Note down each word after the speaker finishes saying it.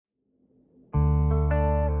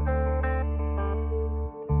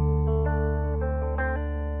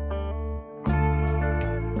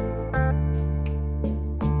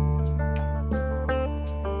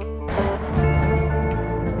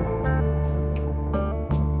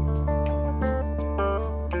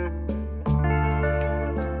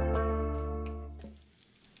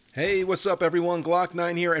Hey, what's up everyone?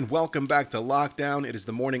 Glock9 here and welcome back to Lockdown. It is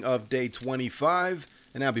the morning of day 25.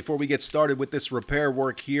 And now before we get started with this repair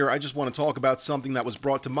work here, I just want to talk about something that was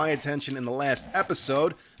brought to my attention in the last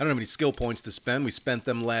episode. I don't have any skill points to spend. We spent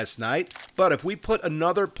them last night. But if we put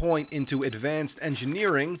another point into advanced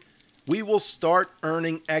engineering, we will start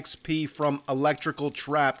earning XP from electrical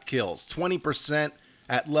trap kills. 20%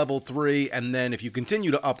 at level 3, and then if you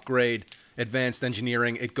continue to upgrade advanced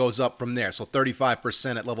engineering, it goes up from there. So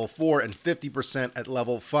 35% at level 4 and 50% at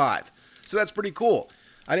level 5. So that's pretty cool.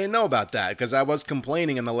 I didn't know about that because I was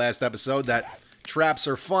complaining in the last episode that traps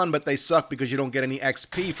are fun, but they suck because you don't get any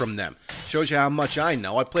XP from them. Shows you how much I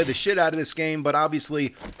know. I play the shit out of this game, but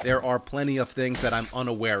obviously there are plenty of things that I'm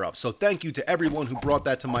unaware of. So thank you to everyone who brought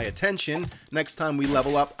that to my attention. Next time we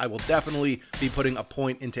level up, I will definitely be putting a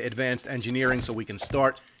point into advanced engineering so we can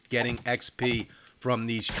start getting XP from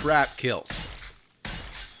these trap kills.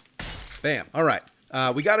 Bam. All right.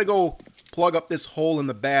 We got to go plug up this hole in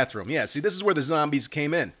the bathroom. Yeah, see, this is where the zombies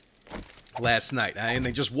came in last night. And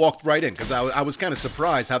they just walked right in because I was kind of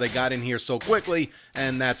surprised how they got in here so quickly,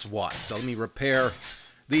 and that's why. So let me repair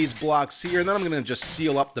these blocks here, and then I'm going to just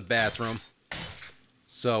seal up the bathroom.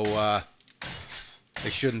 So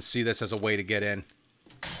they shouldn't see this as a way to get in.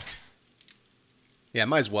 Yeah,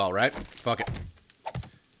 might as well, right? Fuck it.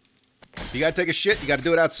 You gotta take a shit, you gotta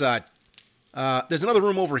do it outside. There's another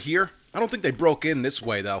room over here. I don't think they broke in this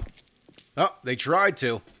way, though. Oh, they tried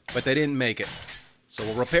to, but they didn't make it. So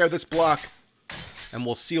we'll repair this block, and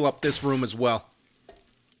we'll seal up this room as well.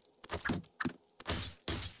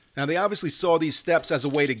 Now, they obviously saw these steps as a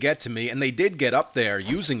way to get to me, and they did get up there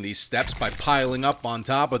using these steps by piling up on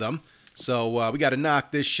top of them. So we gotta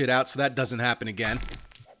knock this shit out so that doesn't happen again.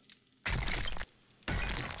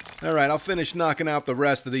 Alright, I'll finish knocking out the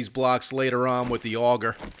rest of these blocks later on with the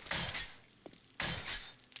auger.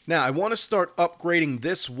 Now, I want to start upgrading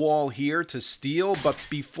this wall here to steel, but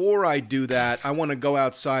before I do that, I want to go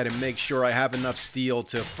outside and make sure I have enough steel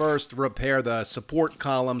to first repair the support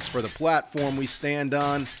columns for the platform we stand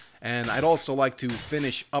on, and I'd also like to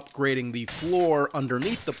finish upgrading the floor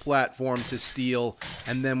underneath the platform to steel,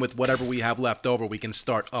 and then with whatever we have left over, we can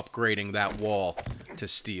start upgrading that wall to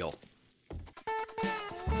steel.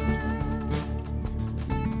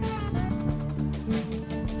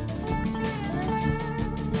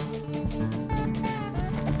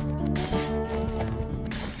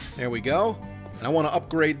 There we go. And I want to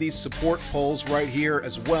upgrade these support poles right here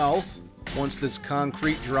as well. Once this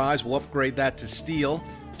concrete dries, we'll upgrade that to steel.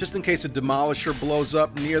 Just in case a demolisher blows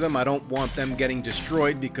up near them, I don't want them getting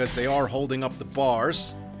destroyed because they are holding up the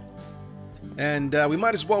bars. And we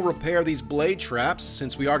might as well repair these blade traps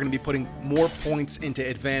since we are going to be putting more points into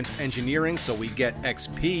advanced engineering so we get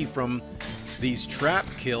XP from these trap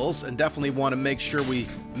kills, and definitely want to make sure we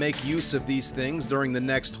make use of these things during the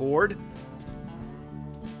next horde.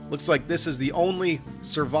 Looks like this is the only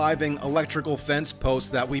surviving electrical fence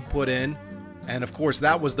post that we put in. And of course,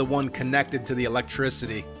 that was the one connected to the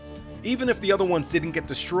electricity. Even if the other ones didn't get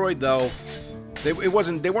destroyed, though, they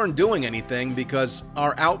weren't doing anything because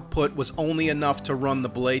our output was only enough to run the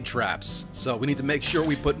blade traps. So we need to make sure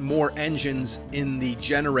we put more engines in the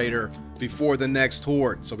generator before the next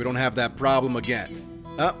horde so we don't have that problem again.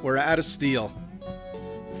 Oh, we're out of steel.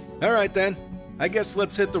 Alright then, I guess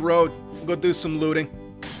let's hit the road. We'll go do some looting.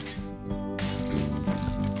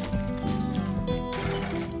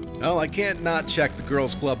 Well, I can't not check the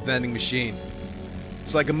Girls Club vending machine.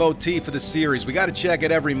 It's like a motif of the series. We gotta check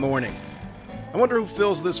it every morning. I wonder who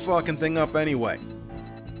fills this fucking thing up anyway.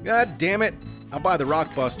 God damn it. I'll buy the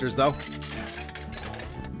Rockbusters, though.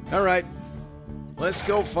 Alright. Let's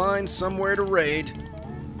go find somewhere to raid.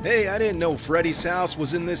 Hey, I didn't know Freddy's house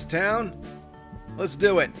was in this town. Let's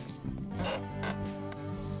do it.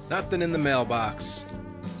 Nothing in the mailbox.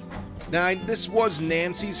 Now, this was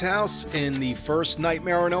Nancy's house in the first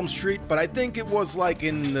Nightmare on Elm Street, but I think it was like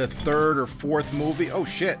in the third or fourth movie. Oh,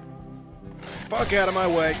 shit. Fuck out of my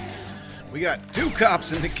way. We got 2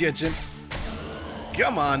 cops in the kitchen.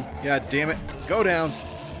 Come on. God damn it. Go down.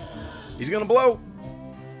 He's gonna blow.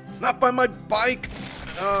 Not by my bike.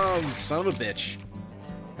 Oh, son of a bitch.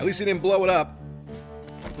 At least he didn't blow it up.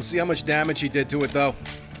 We'll see how much damage he did to it, though.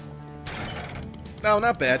 No,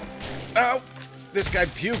 not bad. Ow! This guy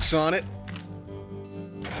pukes on it.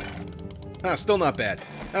 Ah, still not bad.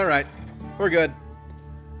 Alright, we're good.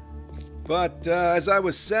 But, as I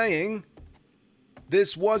was saying,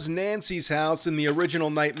 this was Nancy's house in the original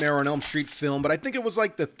Nightmare on Elm Street film, but I think it was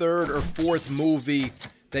like the third or fourth movie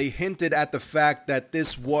they hinted at the fact that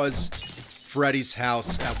this was Freddy's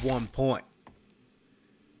house at one point.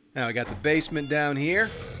 Now, we got the basement down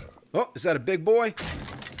here. Oh, is that a big boy?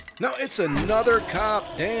 No, it's another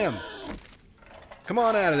cop. Damn. Come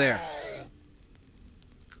on out of there.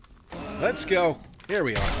 Let's go. Here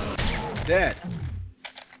we are. Dead.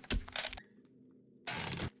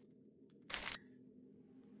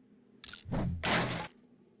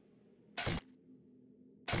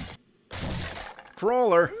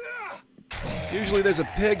 Crawler. Usually there's a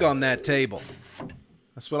pig on that table.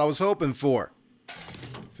 That's what I was hoping for.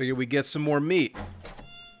 Figure we get some more meat.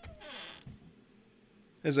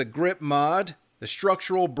 There's a grip mod. The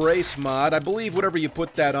structural brace mod. I believe whatever you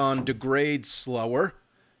put that on degrades slower.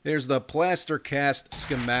 There's the plaster cast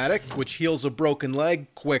schematic, which heals a broken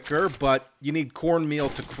leg quicker, but you need cornmeal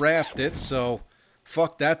to craft it, so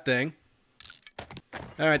fuck that thing.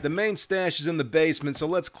 Alright, the main stash is in the basement, so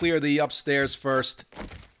let's clear the upstairs first.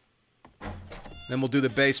 Then we'll do the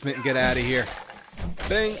basement and get out of here.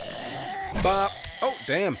 Bing. Bop. Oh,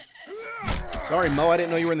 damn. Sorry, Mo, I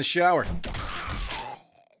didn't know you were in the shower.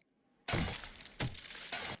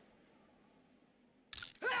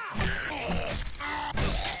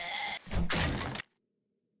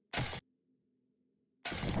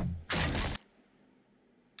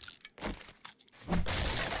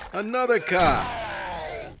 Another cop.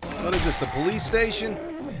 What is this, the police station?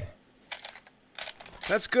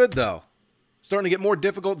 That's good, though. Starting to get more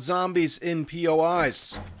difficult zombies in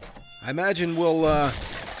POIs. I imagine we'll,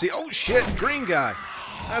 see... Oh, shit, green guy.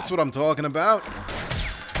 That's what I'm talking about.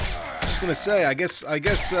 Just gonna say, I guess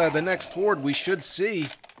the next horde we should see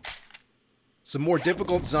some more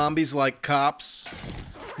difficult zombies like cops.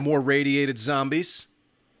 More radiated zombies.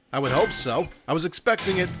 I would hope so. I was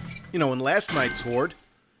expecting it, you know, in last night's horde.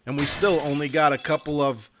 And we still only got a couple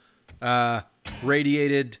of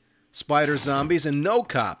radiated spider zombies, and no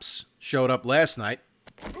cops showed up last night.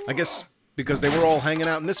 I guess because they were all hanging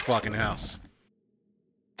out in this fucking house.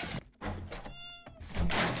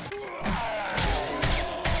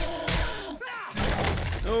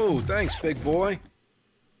 Oh, thanks, big boy.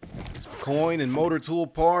 Some coin and motor tool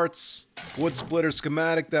parts. Wood splitter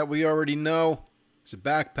schematic that we already know. There's a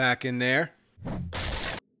backpack in there.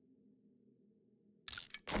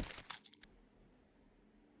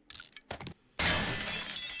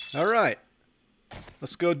 Alright,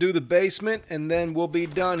 let's go do the basement and then we'll be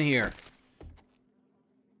done here.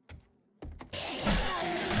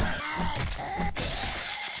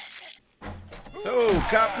 Oh,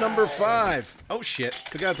 cop number 5. Oh shit,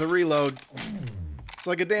 forgot to reload. It's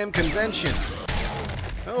like a damn convention.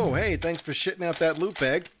 Oh, hey, thanks for shitting out that loot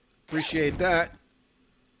bag. Appreciate that.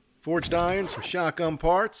 Forged iron, some shotgun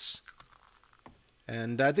parts.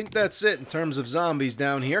 And I think that's it in terms of zombies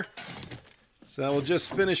down here. So we'll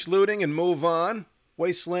just finish looting and move on.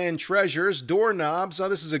 Wasteland treasures, doorknobs. Oh,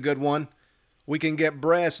 this is a good one. We can get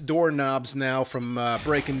brass doorknobs now from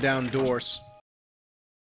breaking down doors.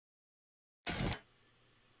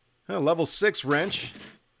 Oh, level 6 wrench.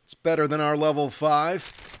 It's better than our level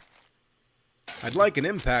 5. I'd like an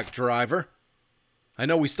impact driver. I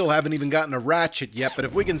know we still haven't even gotten a ratchet yet, but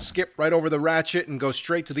if we can skip right over the ratchet and go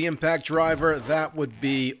straight to the impact driver, that would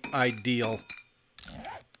be ideal.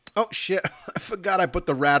 Oh, shit. I forgot I put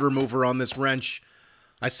the rad remover on this wrench.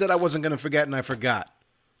 I said I wasn't going to forget, and I forgot.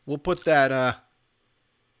 We'll put that,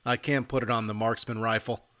 I can't put it on the marksman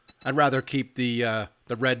rifle. I'd rather keep the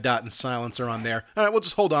red dot and silencer on there. Alright, we'll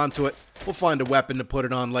just hold on to it. We'll find a weapon to put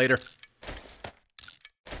it on later.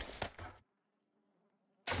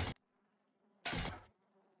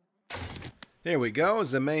 Here we go,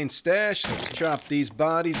 is the main stash. Let's chop these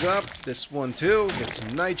bodies up. This one too. Get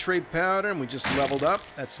some nitrate powder, and we just leveled up.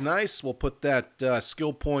 That's nice. We'll put that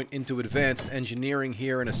skill point into advanced engineering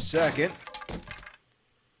here in a second.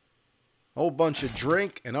 Whole bunch of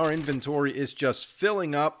drink, and our inventory is just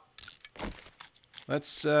filling up.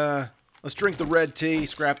 Let's drink the red tea,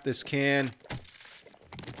 scrap this can.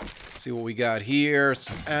 Let's see what we got here.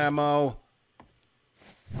 Some ammo.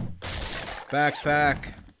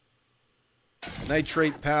 Backpack.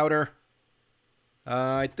 Nitrate powder.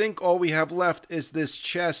 I think all we have left is this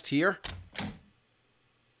chest here.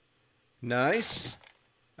 Nice.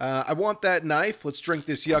 I want that knife. Let's drink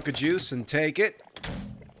this yucca juice and take it.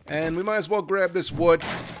 And we might as well grab this wood.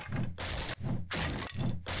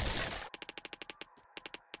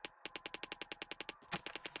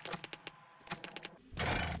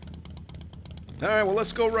 Alright, well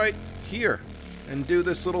let's go right here and do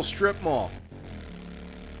this little strip mall.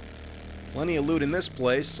 Plenty of loot in this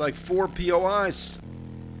place. It's like 4 POIs.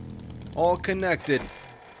 All connected.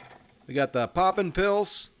 We got the poppin'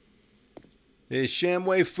 pills. There's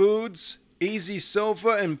Shamway Foods, Easy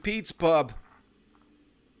Sofa, and Pete's Pub.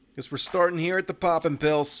 Guess we're starting here at the poppin'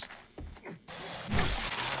 pills.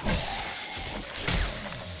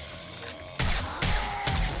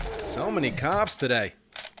 So many cops today.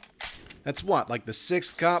 That's what, like the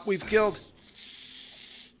 6th cop we've killed?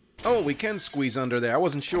 Oh, we can squeeze under there. I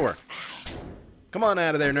wasn't sure. Come on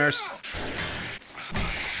out of there, nurse.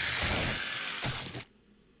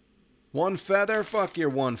 One feather? Fuck your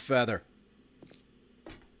one feather.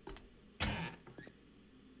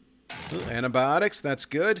 Ooh, antibiotics, that's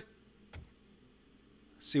good.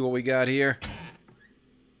 Let's see what we got here.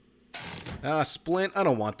 Ah, splint. I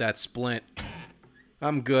don't want that splint.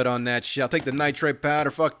 I'm good on that shit. I'll take the nitrate powder.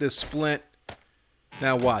 Fuck this splint.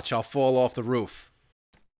 Now watch, I'll fall off the roof.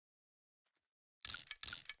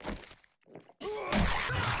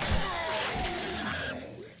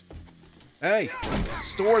 Hey,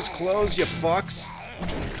 store's closed, you fucks.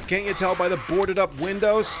 Can't you tell by the boarded up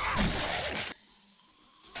windows?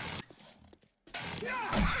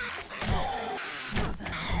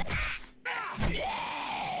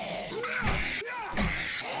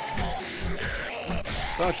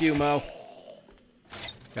 Fuck you, Mo.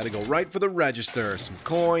 Gotta go right for the register. Some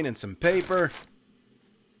coin and some paper.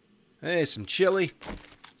 Hey, some chili.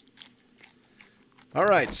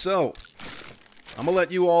 Alright, so I'm gonna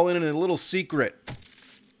let you all in a little secret.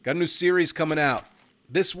 Got a new series coming out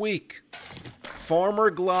this week.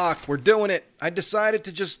 Farmer Glock. We're doing it. I decided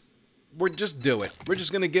to just do it. We're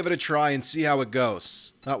just gonna give it a try and see how it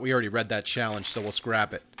goes. Oh, we already read that challenge, so we'll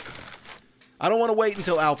scrap it. I don't want to wait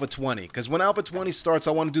until Alpha 20, because when Alpha 20 starts,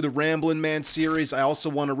 I want to do the Ramblin' Man series. I also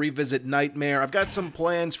want to revisit Nightmare. I've got some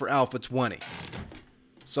plans for Alpha 20.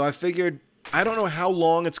 So I figured, I don't know how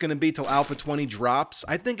long it's going to be till Alpha 20 drops.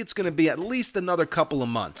 I think it's going to be at least another couple of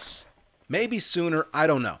months. Maybe sooner, I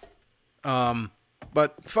don't know.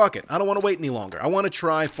 But fuck it, I don't want to wait any longer. I want to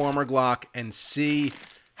try Farmer Glock and see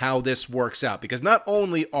how this works out. Because not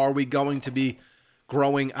only are we going to be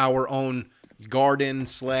growing our own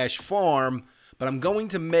garden/farm, but I'm going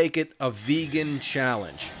to make it a vegan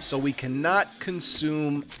challenge. So we cannot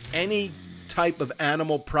consume any type of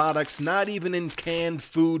animal products, not even in canned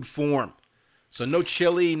food form. So no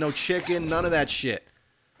chili, no chicken, none of that shit.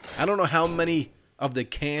 I don't know how many of the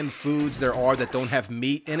canned foods there are that don't have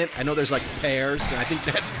meat in it. I know there's like pears, and I think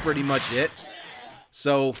that's pretty much it.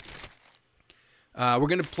 So we're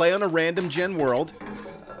going to play on a random gen world.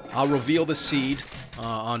 I'll reveal the seed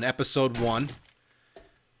on episode 1.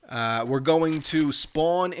 We're going to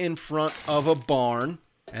spawn in front of a barn,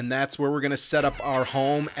 and that's where we're going to set up our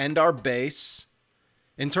home and our base.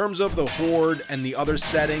 In terms of the horde and the other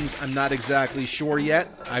settings, I'm not exactly sure yet.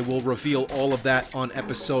 I will reveal all of that on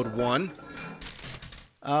episode 1.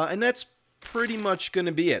 And that's pretty much going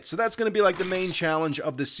to be it. So that's going to be like the main challenge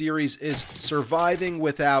of the series, is surviving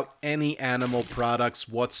without any animal products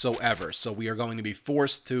whatsoever. So we are going to be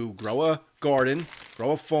forced to grow a garden,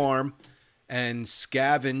 grow a farm, and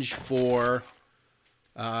scavenge for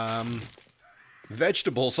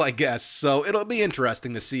vegetables, I guess. So it'll be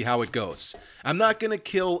interesting to see how it goes. I'm not going to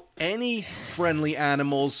kill any friendly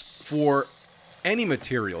animals for any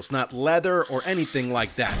materials, not leather or anything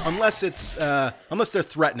like that, unless it's unless they're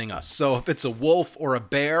threatening us. So if it's a wolf or a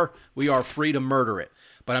bear, we are free to murder it.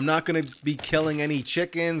 But I'm not going to be killing any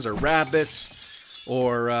chickens or rabbits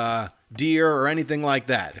or deer or anything like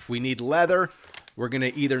that. If we need leather, we're going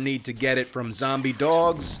to either need to get it from zombie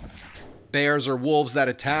dogs, bears, or wolves that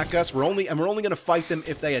attack us. We're only going to fight them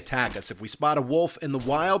if they attack us. If we spot a wolf in the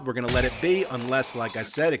wild, we're going to let it be, unless, like I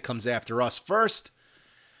said, it comes after us first.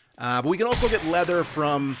 But we can also get leather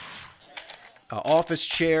from office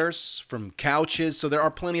chairs, from couches, so there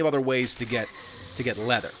are plenty of other ways to get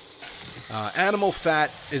leather. Animal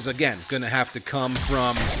fat is, again, going to have to come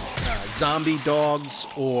from zombie dogs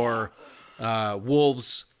or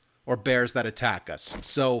wolves or bears that attack us.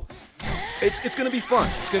 So it's going to be fun.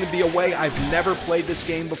 It's going to be a way. I've never played this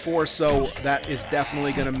game before, so that is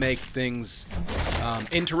definitely going to make things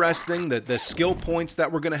interesting. The skill points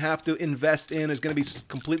that we're going to have to invest in is going to be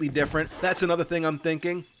completely different. That's another thing I'm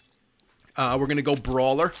thinking. We're going to go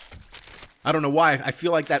brawler. I don't know why. I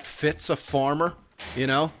feel like that fits a farmer, you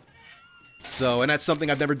know? So, and that's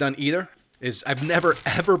something I've never done either. I've never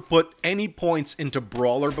ever put any points into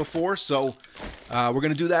brawler before, so we're going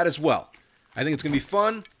to do that as well. I think it's going to be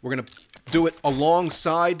fun. We're going to do it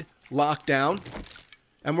alongside LockDown,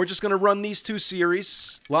 and we're just going to run these two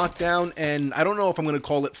series, LockDown, and I don't know if I'm going to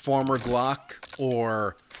call it Farmer Glock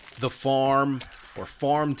or The Farm or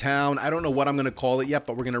Farm Town. I don't know what I'm going to call it yet,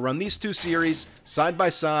 but we're going to run these two series side by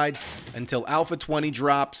side until Alpha 20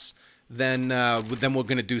 drops. Then we're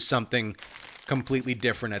going to do something completely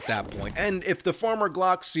different at that point. And if the Farmer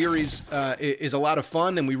Glock series is a lot of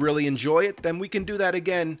fun and we really enjoy it, then we can do that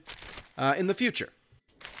again in the future.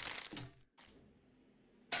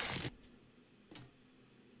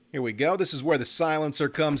 Here we go. This is where the silencer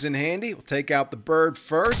comes in handy. We'll take out the bird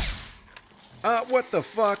first. What the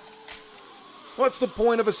fuck? What's the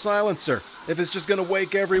point of a silencer if it's just gonna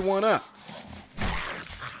wake everyone up? I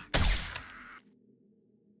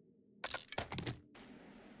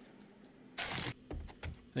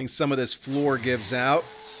think some of this floor gives out.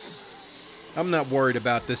 I'm not worried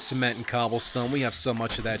about this cement and cobblestone. We have so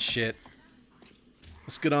much of that shit.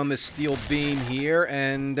 Let's get on this steel beam here,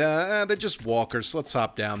 and they're just walkers. Let's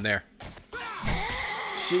hop down there.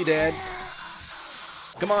 She dead.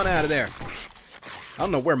 Come on out of there. I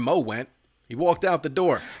don't know where Mo went. He walked out the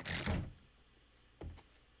door.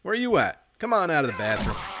 Where are you at? Come on out of the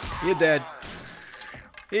bathroom. You're dead.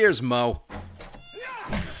 Here's Mo.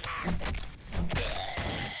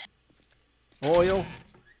 Oil,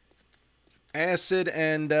 acid,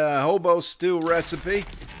 and hobo stew recipe.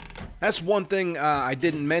 That's one thing I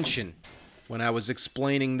didn't mention when I was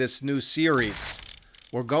explaining this new series.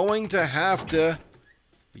 We're going to have to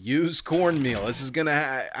use cornmeal. This is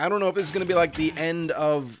gonna I don't know if this is gonna be like the end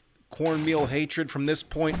of cornmeal hatred from this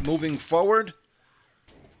point moving forward,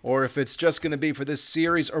 or if it's just gonna be for this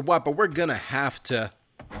series or what, but we're gonna have to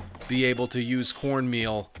be able to use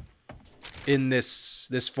cornmeal in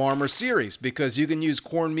this farmer series, because you can use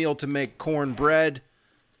cornmeal to make cornbread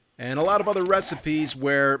and a lot of other recipes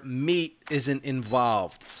where meat isn't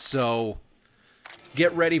involved. So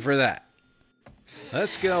get ready for that.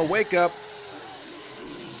 Let's go. Wake up.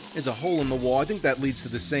 There's a hole in the wall. I think that leads to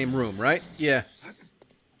the same room, right? Yeah.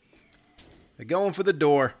 They're going for the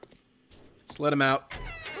door. Let's let them out.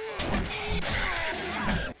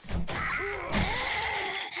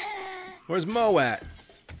 Where's Mo at?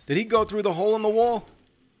 Did he go through the hole in the wall?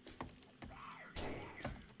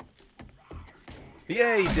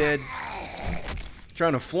 Yeah, he did.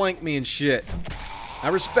 Trying to flank me and shit. I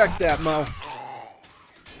respect that, Mo.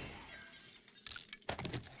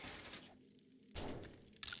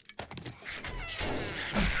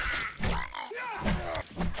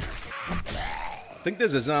 I think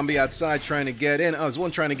there's a zombie outside trying to get in. Oh, there's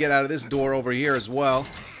one trying to get out of this door over here as well.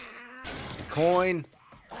 Some coin.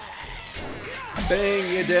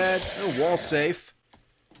 Bang, you're dead. Oh, wall safe.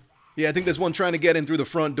 Yeah, I think there's one trying to get in through the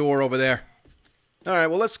front door over there.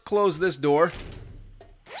 Alright, well, let's close this door.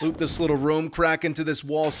 Loop this little room, crack into this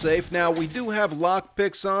wall safe. Now, we do have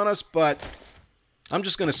lockpicks on us, but I'm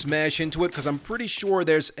just going to smash into it because I'm pretty sure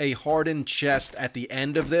there's a hardened chest at the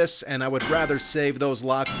end of this, and I would rather save those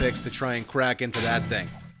lockpicks to try and crack into that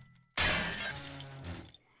thing.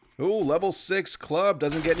 Ooh, level 6 club.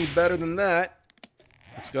 Doesn't get any better than that.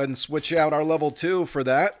 Let's go ahead and switch out our level 2 for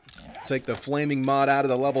that. Take the flaming mod out of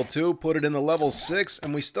the level 2, put it in the level 6,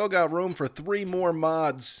 and we still got room for 3 more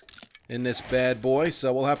mods in this bad boy.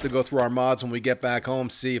 So we'll have to go through our mods when we get back home,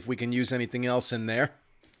 see if we can use anything else in there.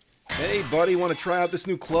 Hey, buddy, want to try out this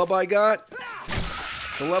new club I got?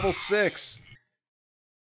 It's a level 6.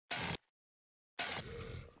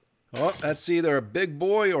 Oh, that's either a big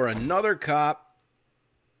boy or another cop.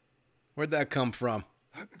 Where'd that come from?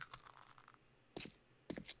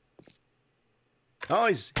 Oh,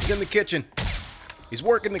 he's in the kitchen. He's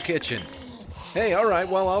working the kitchen. Hey, alright,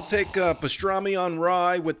 well, I'll take pastrami on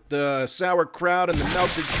rye with the sauerkraut and the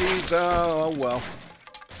melted cheese. Oh, well.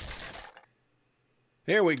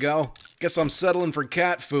 Here we go. Guess I'm settling for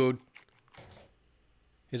cat food.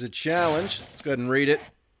 Here's a challenge. Let's go ahead and read it.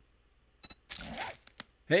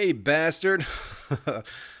 Hey, bastard.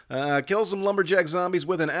 Kill some lumberjack zombies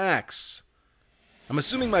with an axe. I'm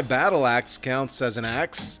assuming my battle axe counts as an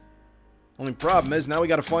axe. Only problem is, now we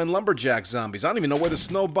gotta find lumberjack zombies. I don't even know where the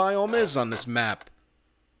snow biome is on this map.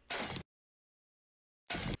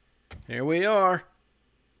 Here we are.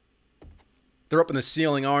 They're up in the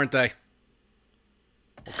ceiling, aren't they?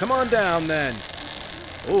 Well, come on down, then.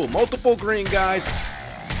 Ooh, multiple green guys.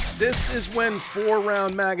 This is when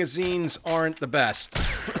 4-round magazines aren't the best.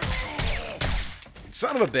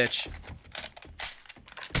 Son of a bitch.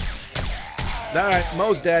 Alright,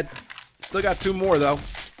 Mo's dead. Still got 2 more, though.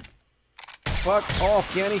 Fuck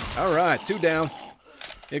off, Kenny. Alright, 2 down.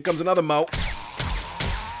 Here comes another Mo.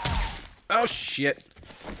 Oh, shit.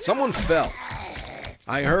 Someone fell.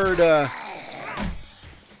 I heard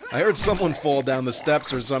someone fall down the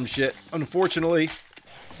steps or some shit. Unfortunately,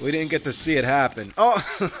 we didn't get to see it happen. Oh!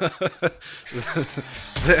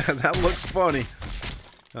 That looks funny.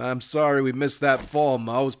 I'm sorry we missed that fall,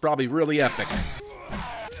 Mo. It was probably really epic.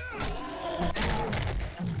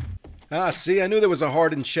 Ah, see, I knew there was a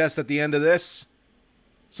hardened chest at the end of this.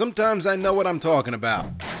 Sometimes I know what I'm talking about.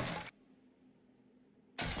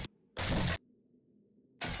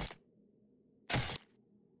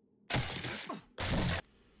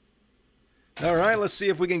 Alright, let's see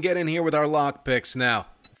if we can get in here with our lockpicks now.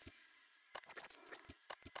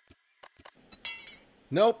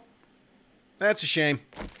 Nope. That's a shame.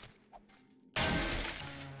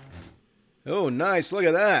 Oh, nice. Look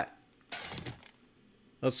at that.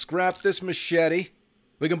 Let's scrap this machete.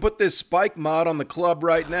 We can put this spike mod on the club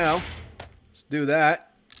right now. Let's do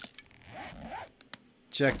that.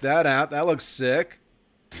 Check that out. That looks sick.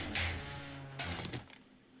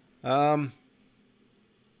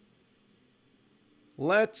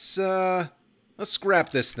 Let's scrap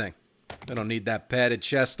this thing. I don't need that padded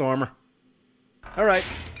chest armor. Alright.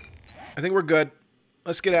 I think we're good.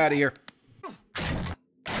 Let's get out of here.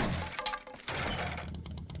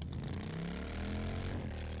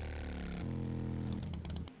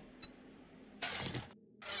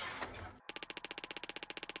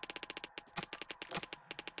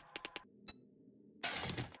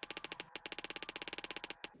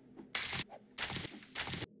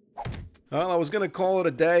 Well, I was going to call it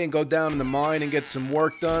a day and go down in the mine and get some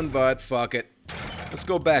work done, but fuck it. Let's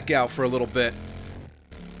go back out for a little bit.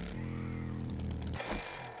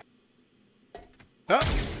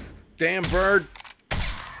 Oh, damn bird.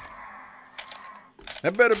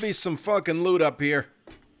 There better be some fucking loot up here.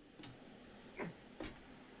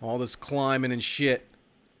 All this climbing and shit.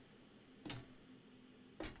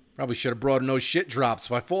 Probably should have brought no shit drops.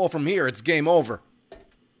 If I fall from here, it's game over.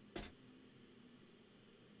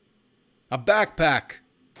 A backpack.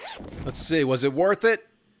 Let's see, was it worth it?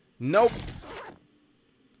 Nope.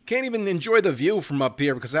 Can't even enjoy the view from up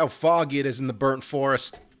here because of how foggy it is in the burnt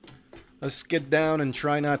forest. Let's get down and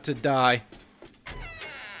try not to die.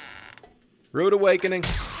 Rude awakening.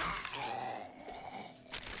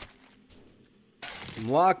 Some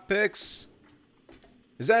lockpicks.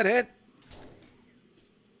 Is that it?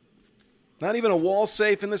 Not even a wall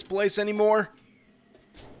safe in this place anymore?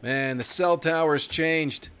 Man, the cell tower's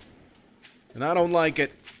changed. And I don't like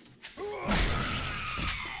it.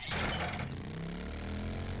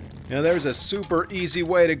 Now there's a super easy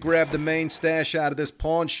way to grab the main stash out of this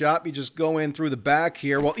pawn shop. You just go in through the back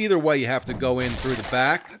here. Well, either way you have to go in through the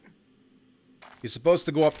back. You're supposed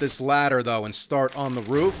to go up this ladder though and start on the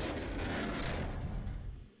roof.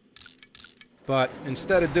 But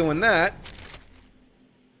instead of doing that,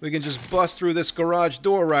 we can just bust through this garage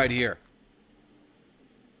door right here.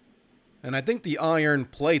 And I think the iron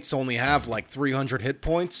plates only have like 300 hit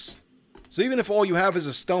points. So even if all you have is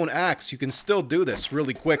a stone axe, you can still do this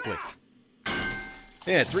really quickly.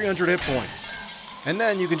 Yeah, 300 hit points. And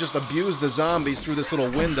then you can just abuse the zombies through this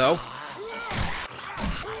little window.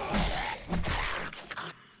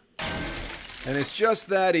 And it's just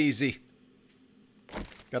that easy.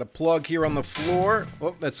 Got a plug here on the floor.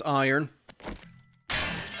 Oh, that's iron.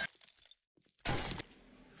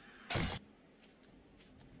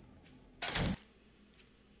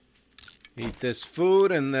 Eat this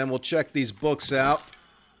food, and then we'll check these books out.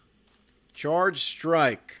 Charge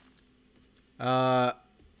Strike. Alright.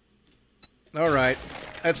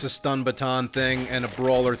 That's a stun baton thing and a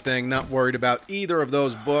brawler thing. Not worried about either of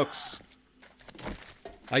those books.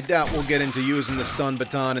 I doubt we'll get into using the stun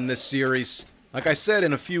baton in this series. Like I said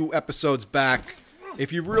in a few episodes back,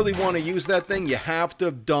 if you really want to use that thing, you have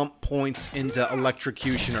to dump points into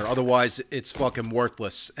Electrocutioner. Otherwise, it's fucking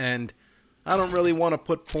worthless. And I don't really want to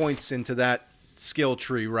put points into that skill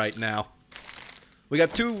tree right now. We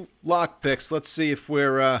got 2 lockpicks. Let's see if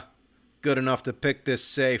we're good enough to pick this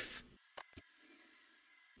safe.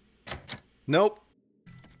 Nope.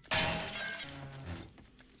 Oh,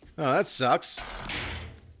 that sucks.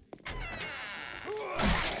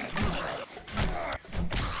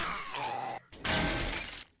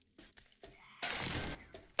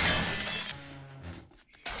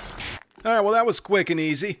 Alright, well that was quick and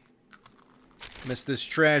easy. Missed this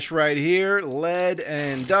trash right here. Lead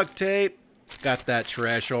and duct tape. Got that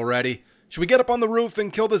trash already. Should we get up on the roof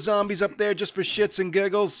and kill the zombies up there just for shits and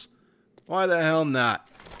giggles? Why the hell not?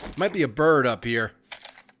 Might be a bird up here.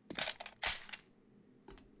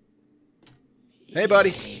 Hey,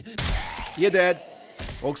 buddy. You dead.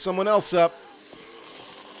 Woke someone else up.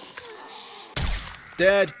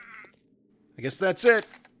 Dead. I guess that's it.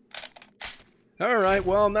 Alright,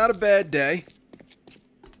 well, not a bad day.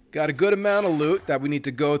 Got a good amount of loot that we need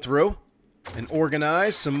to go through and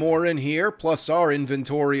organize. Some more in here, plus our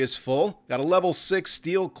inventory is full. Got a level 6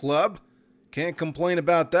 steel club. Can't complain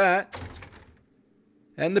about that.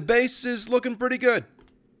 And the base is looking pretty good.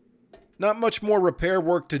 Not much more repair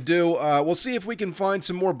work to do. We'll see if we can find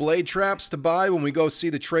some more blade traps to buy when we go see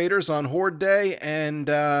the traders on Horde Day. And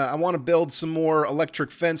I want to build some more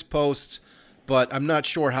electric fence posts, but I'm not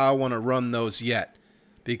sure how I want to run those yet,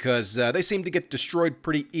 because they seem to get destroyed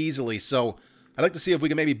pretty easily. So I'd like to see if we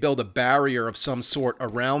can maybe build a barrier of some sort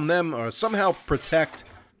around them, or somehow protect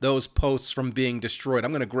those posts from being destroyed.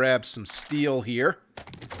 I'm going to grab some steel here.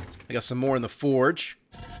 I got some more in the forge.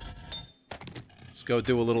 Let's go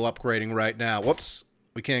do a little upgrading right now. Whoops.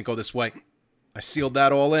 We can't go this way. I sealed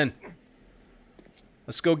that all in.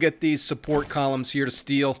 Let's go get these support columns here to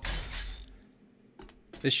steel.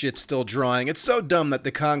 This shit's still drying. It's so dumb that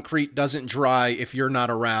the concrete doesn't dry if you're not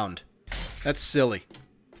around. That's silly.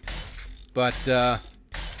 But, yeah,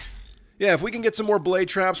 if we can get some more blade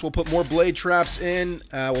traps, we'll put more blade traps in.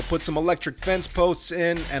 We'll put some electric fence posts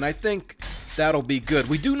in, and I think that'll be good.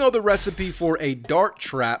 We do know the recipe for a dart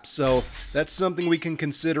trap, so that's something we can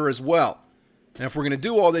consider as well. And if we're going to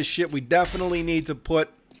do all this shit, we definitely need to put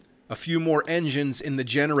a few more engines in the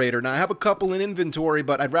generator. Now, I have a couple in inventory,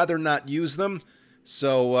 but I'd rather not use them.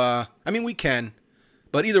 So, I mean, we can.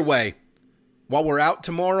 But either way, while we're out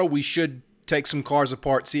tomorrow, we should take some cars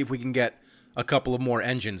apart, see if we can get a couple of more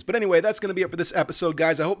engines. But anyway, that's going to be it for this episode,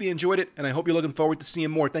 guys. I hope you enjoyed it, and I hope you're looking forward to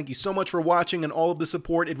seeing more. Thank you so much for watching and all of the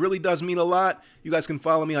support. It really does mean a lot. You guys can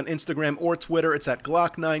follow me on Instagram or Twitter. It's at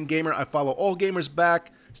Glock9Gamer. I follow all gamers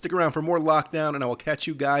back. Stick around for more Lockdown, and I will catch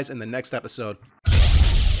you guys in the next episode.